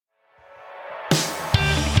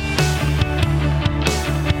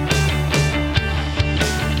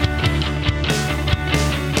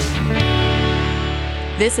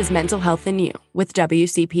This is Mental Health and You with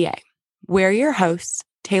WCPA. We're your hosts,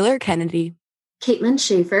 Taylor Kennedy, Caitlin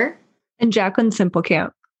Schaefer, and Jacqueline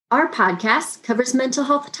Simplecamp. Our podcast covers mental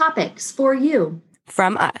health topics for you.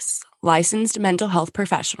 From us, licensed mental health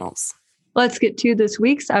professionals. Let's get to this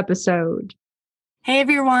week's episode. Hey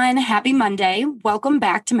everyone, happy Monday. Welcome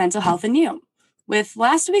back to Mental Health and You. With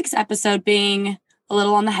last week's episode being a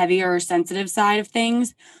little on the heavier or sensitive side of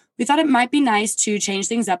things, we thought it might be nice to change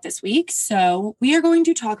things up this week. So we are going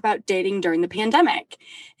to talk about dating during the pandemic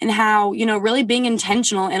and how, really being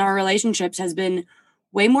intentional in our relationships has been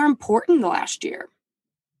way more important the last year.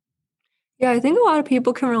 Yeah, I think a lot of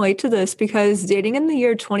people can relate to this because dating in the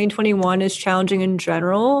year 2021 is challenging in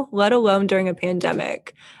general, let alone during a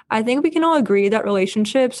pandemic. I think we can all agree that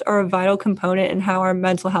relationships are a vital component in how our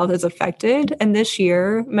mental health is affected. And this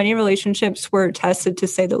year, many relationships were tested, to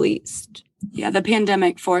say the least. Yeah, the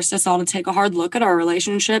pandemic forced us all to take a hard look at our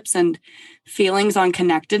relationships and feelings on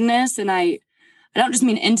connectedness. And I don't just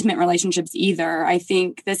mean intimate relationships either. I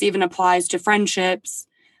think this even applies to friendships,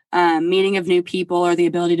 meeting of new people, or the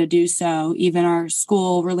ability to do so, even our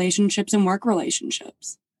school relationships and work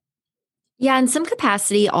relationships. Yeah, in some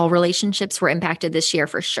capacity, all relationships were impacted this year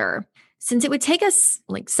for sure. Since it would take us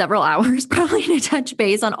several hours probably to touch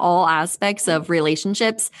base on all aspects of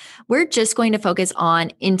relationships, we're just going to focus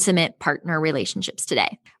on intimate partner relationships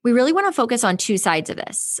today. We really want to focus on two sides of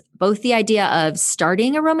this, both the idea of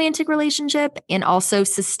starting a romantic relationship and also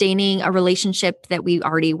sustaining a relationship that we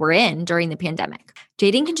already were in during the pandemic.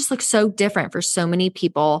 Dating can just look so different for so many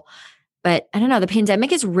people, but I don't know, the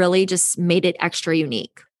pandemic has really just made it extra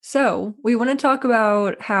unique. So we want to talk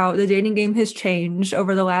about how the dating game has changed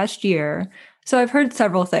over the last year. So I've heard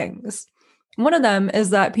several things. One of them is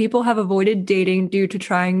that people have avoided dating due to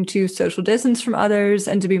trying to social distance from others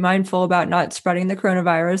and to be mindful about not spreading the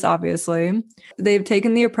coronavirus, obviously. They've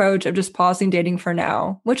taken the approach of just pausing dating for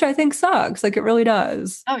now, which I think sucks. It really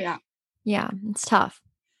does. Oh, yeah. Yeah, it's tough.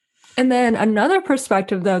 And then another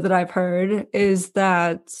perspective, though, that I've heard is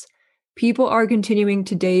that people are continuing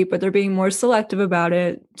to date, but they're being more selective about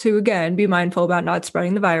it to, again, be mindful about not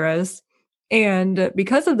spreading the virus. And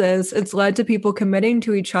because of this, it's led to people committing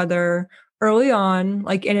to each other early on,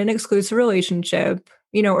 in an exclusive relationship,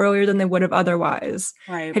 earlier than they would have otherwise.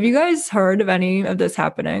 Right. Have you guys heard of any of this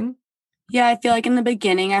happening? Yeah, I feel like in the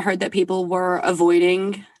beginning, I heard that people were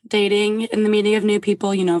avoiding dating in the meeting of new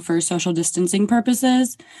people, for social distancing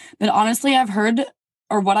purposes. But honestly,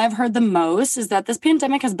 what I've heard the most is that this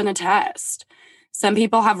pandemic has been a test. Some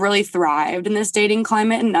people have really thrived in this dating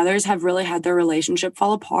climate and others have really had their relationship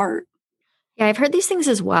fall apart. Yeah, I've heard these things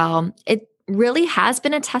as well. It really has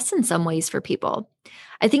been a test in some ways for people.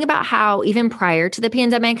 I think about how even prior to the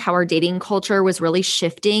pandemic, how our dating culture was really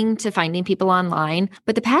shifting to finding people online.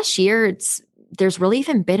 But the past year, there's really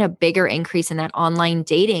even been a bigger increase in that online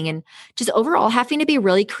dating and just overall having to be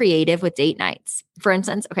really creative with date nights. For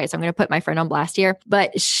instance, okay, so I'm going to put my friend on blast here,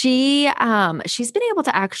 but she's been able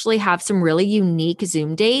to actually have some really unique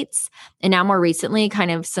Zoom dates. And now more recently, kind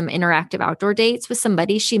of some interactive outdoor dates with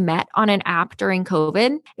somebody she met on an app during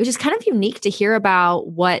COVID. It was just kind of unique to hear about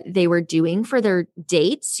what they were doing for their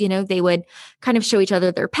dates. They would kind of show each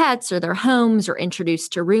other their pets or their homes or introduce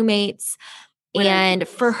to roommates. And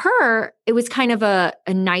for her, it was kind of a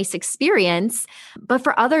nice experience. But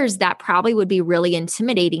for others, that probably would be really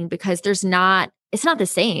intimidating because it's not the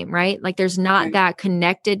same, right? There's not that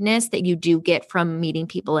connectedness that you do get from meeting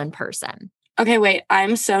people in person. Okay, wait,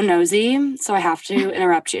 I'm so nosy, so I have to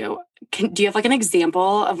interrupt you. Do you have an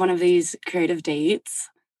example of one of these creative dates?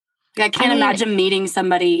 I can't imagine meeting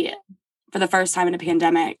somebody for the first time in a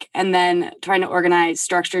pandemic and then trying to organize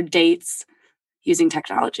structured dates using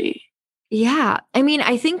technology. Yeah.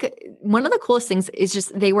 I think one of the coolest things is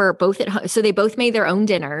just they were both at home. So they both made their own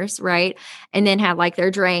dinners, right? And then had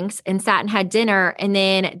their drinks and sat and had dinner. And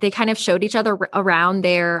then they kind of showed each other around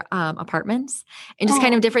their apartments and just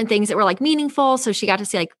kind of different things that were meaningful. So she got to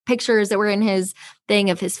see pictures that were in his thing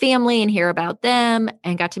of his family and hear about them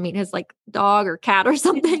and got to meet his dog or cat or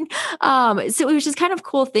something. So it was just kind of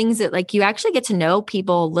cool things that you actually get to know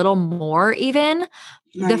people a little more even.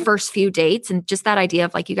 Right. The first few dates and just that idea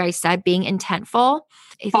of, you guys said, being intentful.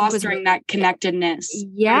 Fostering that connectedness.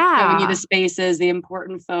 Yeah. Showing you the spaces, the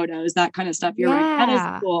important photos, that kind of stuff. You're right. That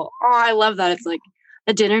is cool. Oh, I love that. It's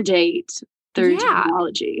a dinner date through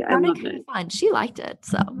technology. I love it. Fun. She liked it.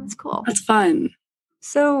 So it's cool. That's fun.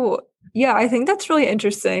 So, yeah, I think that's really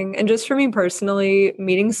interesting. And just for me personally,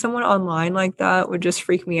 meeting someone online like that would just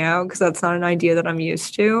freak me out because that's not an idea that I'm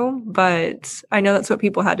used to. But I know that's what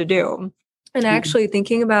people had to do. And actually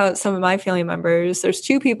thinking about some of my family members, there's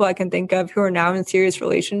two people I can think of who are now in serious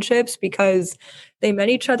relationships because they met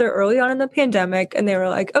each other early on in the pandemic and they were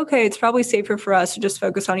like, okay, it's probably safer for us to just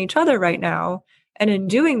focus on each other right now. And in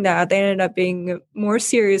doing that, they ended up being more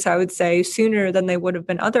serious, I would say, sooner than they would have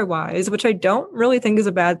been otherwise, which I don't really think is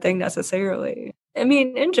a bad thing necessarily. I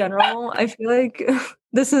mean, in general, I feel like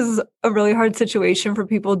this is a really hard situation for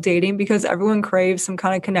people dating because everyone craves some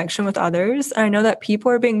kind of connection with others. And I know that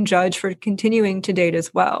people are being judged for continuing to date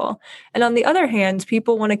as well. And on the other hand,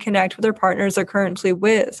 people want to connect with their partners they're currently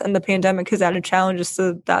with. And the pandemic has added challenges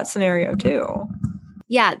to that scenario too.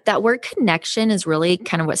 Yeah, that word connection is really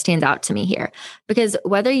kind of what stands out to me here. Because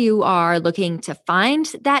whether you are looking to find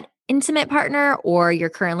that intimate partner or you're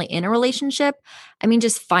currently in a relationship, I mean,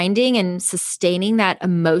 just finding and sustaining that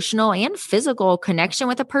emotional and physical connection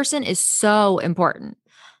with a person is so important.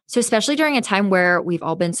 So, especially during a time where we've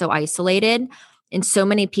all been so isolated and so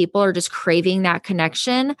many people are just craving that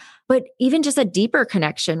connection, but even just a deeper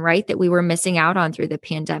connection, right, that we were missing out on through the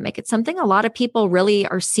pandemic. It's something a lot of people really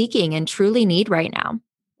are seeking and truly need right now.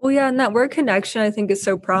 Well, yeah, and that word connection, I think, is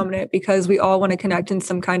so prominent because we all want to connect in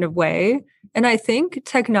some kind of way. And I think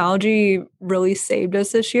technology really saved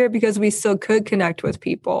us this year because we still could connect with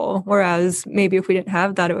people, whereas maybe if we didn't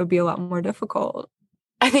have that, it would be a lot more difficult.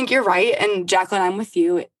 I think you're right. And Jacqueline, I'm with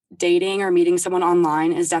you. Dating or meeting someone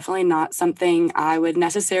online is definitely not something I would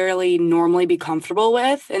necessarily normally be comfortable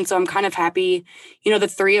with. And so I'm kind of happy, the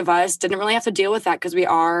three of us didn't really have to deal with that because we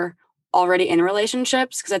are already in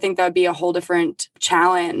relationships, because I think that would be a whole different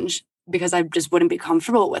challenge because I just wouldn't be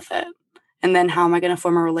comfortable with it. And then how am I going to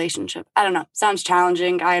form a relationship? I don't know. Sounds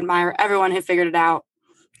challenging. I admire everyone who figured it out.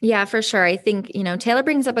 Yeah, for sure. I think, Taylor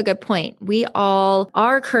brings up a good point. We all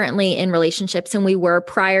are currently in relationships and we were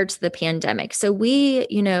prior to the pandemic. So we,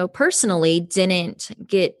 personally didn't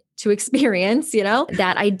get to experience,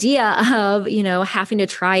 that idea of, having to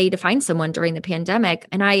try to find someone during the pandemic.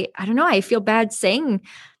 And I don't know, I feel bad saying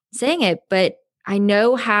it, but I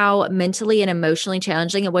know how mentally and emotionally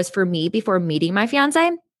challenging it was for me before meeting my fiance.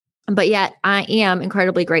 But yet I am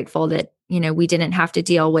incredibly grateful that, we didn't have to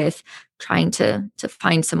deal with trying to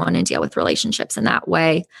find someone and deal with relationships in that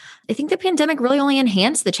way. I think the pandemic really only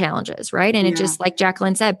enhanced the challenges, right? And it just, like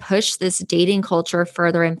Jacqueline said, pushed this dating culture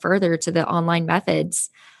further and further to the online methods.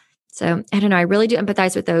 So I don't know, I really do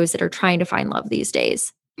empathize with those that are trying to find love these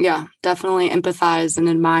days. Yeah, definitely empathize and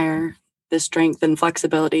admire the strength and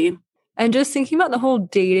flexibility. And just thinking about the whole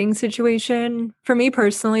dating situation, for me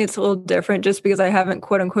personally, it's a little different just because I haven't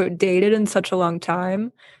quote unquote dated in such a long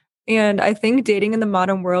time. And I think dating in the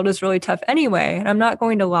modern world is really tough anyway. And I'm not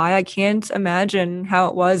going to lie, I can't imagine how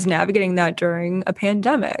it was navigating that during a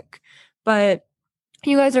pandemic. But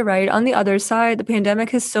you guys are right. On the other side, the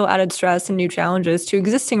pandemic has still added stress and new challenges to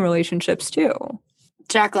existing relationships too.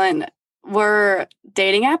 Jacqueline, were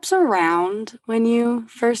dating apps around when you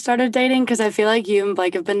first started dating? Because I feel like you and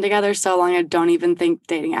Blake have been together so long, I don't even think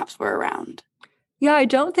dating apps were around. Yeah, I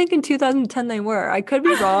don't think in 2010 they were. I could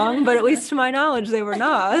be wrong, but at least to my knowledge, they were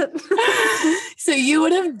not. So you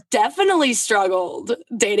would have definitely struggled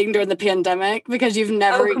dating during the pandemic because you've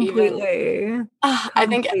never completely. I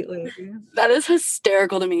think that is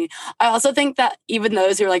hysterical to me. I also think that even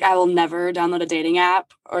those who are like, I will never download a dating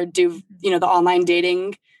app or do, the online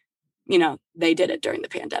dating, they did it during the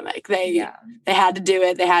pandemic. They had to do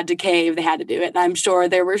it. They had to cave. They had to do it. And I'm sure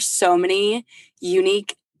there were so many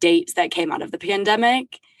unique dates that came out of the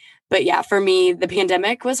pandemic. But yeah, for me, the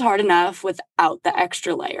pandemic was hard enough without the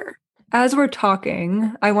extra layer. As we're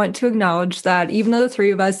talking, I want to acknowledge that even though the three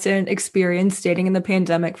of us didn't experience dating in the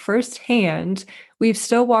pandemic firsthand, we've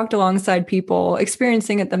still walked alongside people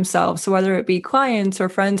experiencing it themselves. So whether it be clients or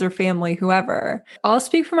friends or family, whoever. I'll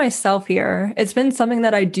speak for myself here. It's been something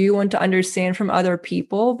that I do want to understand from other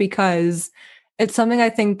people because it's something I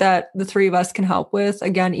think that the three of us can help with,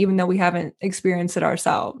 again, even though we haven't experienced it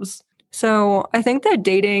ourselves. So I think that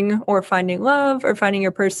dating or finding love or finding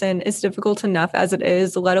your person is difficult enough as it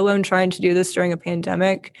is, let alone trying to do this during a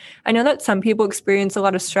pandemic. I know that some people experience a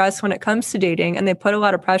lot of stress when it comes to dating and they put a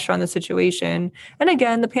lot of pressure on the situation. And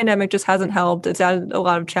again, the pandemic just hasn't helped. It's added a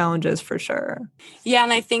lot of challenges for sure. Yeah,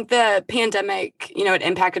 and I think the pandemic, it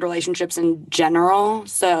impacted relationships in general.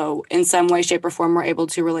 So in some way, shape, or form, we're able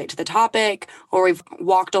to relate to the topic, or we've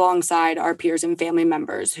walked alongside our peers and family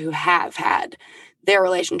members who have had their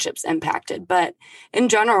relationships impacted. But in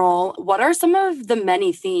general, what are some of the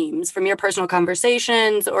many themes from your personal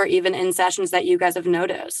conversations or even in sessions that you guys have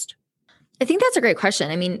noticed? I think that's a great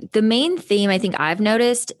question. I mean, the main theme I think I've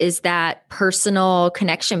noticed is that personal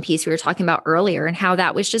connection piece we were talking about earlier and how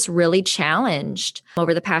that was just really challenged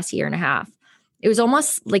over the past year and a half. it was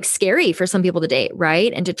almost like scary for some people to date,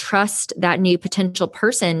 right? And to trust that new potential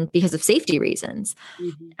person because of safety reasons.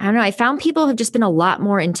 I don't know. I found people have just been a lot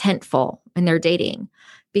more intentful in their dating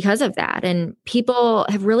because of that. And people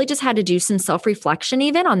have really just had to do some self-reflection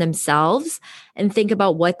even on themselves and think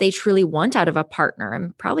about what they truly want out of a partner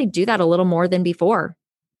and probably do that a little more than before.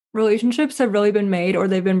 Relationships have really been made or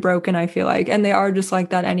they've been broken, I feel like, and they are just like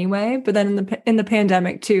that anyway. But then in the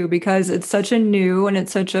pandemic too, because it's such a new and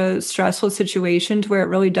it's such a stressful situation to where it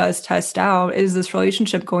really does test out, is this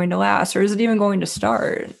relationship going to last or is it even going to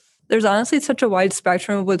start? There's honestly such a wide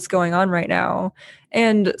spectrum of what's going on right now.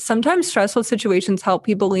 And sometimes stressful situations help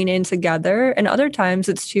people lean in together, and other times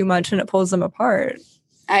it's too much and it pulls them apart.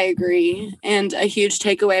 I agree. And a huge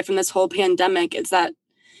takeaway from this whole pandemic is that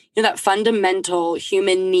that fundamental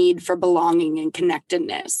human need for belonging and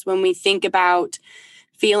connectedness. When we think about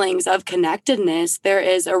feelings of connectedness, there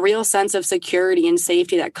is a real sense of security and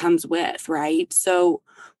safety that comes with, right? So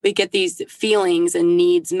we get these feelings and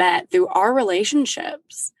needs met through our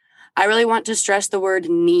relationships. I really want to stress the word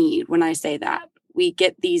need when I say that. We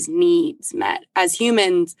get these needs met. As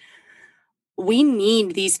humans, we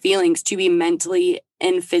need these feelings to be mentally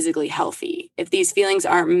and physically healthy. If these feelings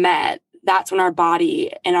aren't met, that's when our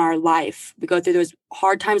body and our life, we go through those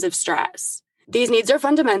hard times of stress. These needs are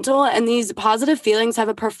fundamental, and these positive feelings have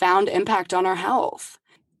a profound impact on our health.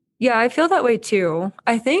 Yeah, I feel that way too.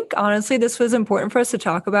 I think, honestly, this was important for us to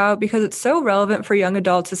talk about because it's so relevant for young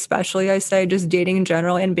adults, especially, I say, just dating in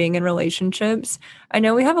general and being in relationships. I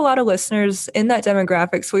know we have a lot of listeners in that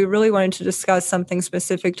demographic, so we really wanted to discuss something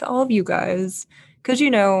specific to all of you guys. Because,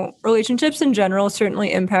 relationships in general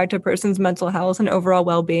certainly impact a person's mental health and overall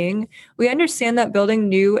well-being. We understand that building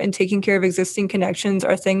new and taking care of existing connections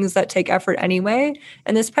are things that take effort anyway,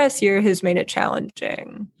 and this past year has made it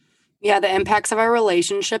challenging. Yeah, the impacts of our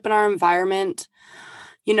relationship and our environment,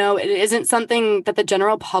 it isn't something that the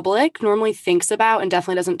general public normally thinks about and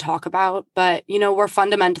definitely doesn't talk about. But, we're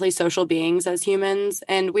fundamentally social beings as humans,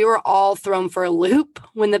 and we were all thrown for a loop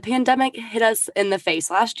when the pandemic hit us in the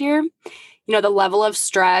face last year. The level of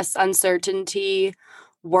stress, uncertainty,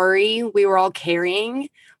 worry we were all carrying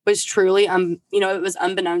was truly, it was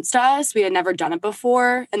unbeknownst to us. We had never done it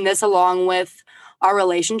before. And this, along with our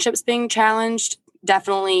relationships being challenged,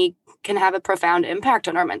 definitely can have a profound impact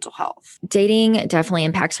on our mental health. Dating definitely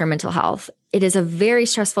impacts our mental health. It is a very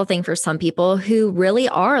stressful thing for some people who really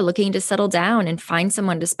are looking to settle down and find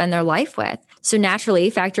someone to spend their life with. So naturally,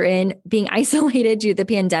 factor in being isolated due to the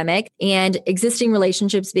pandemic and existing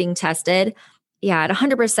relationships being tested. Yeah, at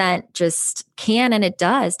 100% just can, and it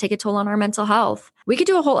does take a toll on our mental health. We could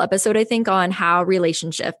do a whole episode, I think, on how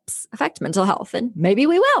relationships affect mental health, and maybe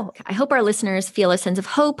we will. I hope our listeners feel a sense of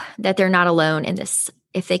hope that they're not alone in this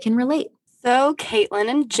if they can relate. So, Caitlin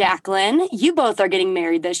and Jacqueline, you both are getting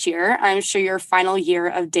married this year. I'm sure your final year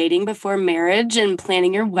of dating before marriage and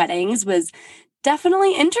planning your weddings was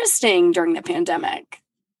definitely interesting during the pandemic.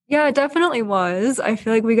 Yeah, it definitely was. I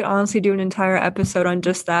feel like we could honestly do an entire episode on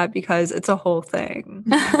just that because it's a whole thing.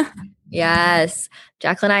 Yes.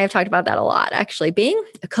 Jacqueline and I have talked about that a lot, actually. Being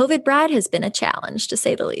a COVID bride has been a challenge, to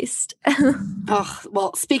say the least. Oh,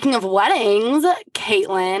 well, speaking of weddings,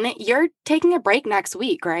 Caitlin, you're taking a break next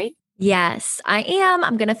week, right? Yes, I am.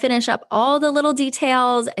 I'm going to finish up all the little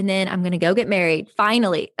details and then I'm going to go get married,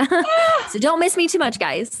 finally. So don't miss me too much,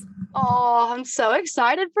 guys. Oh, I'm so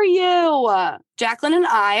excited for you. Jacqueline and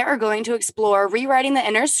I are going to explore rewriting the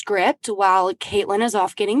inner script while Caitlin is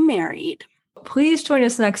off getting married. Please join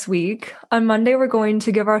us next week. On Monday, we're going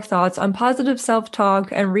to give our thoughts on positive self-talk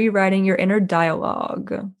and rewriting your inner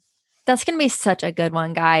dialogue. That's going to be such a good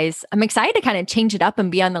one, guys. I'm excited to kind of change it up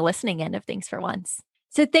and be on the listening end of things for once.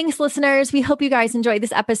 So thanks, listeners. We hope you guys enjoyed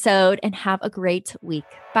this episode and have a great week.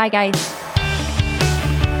 Bye, guys.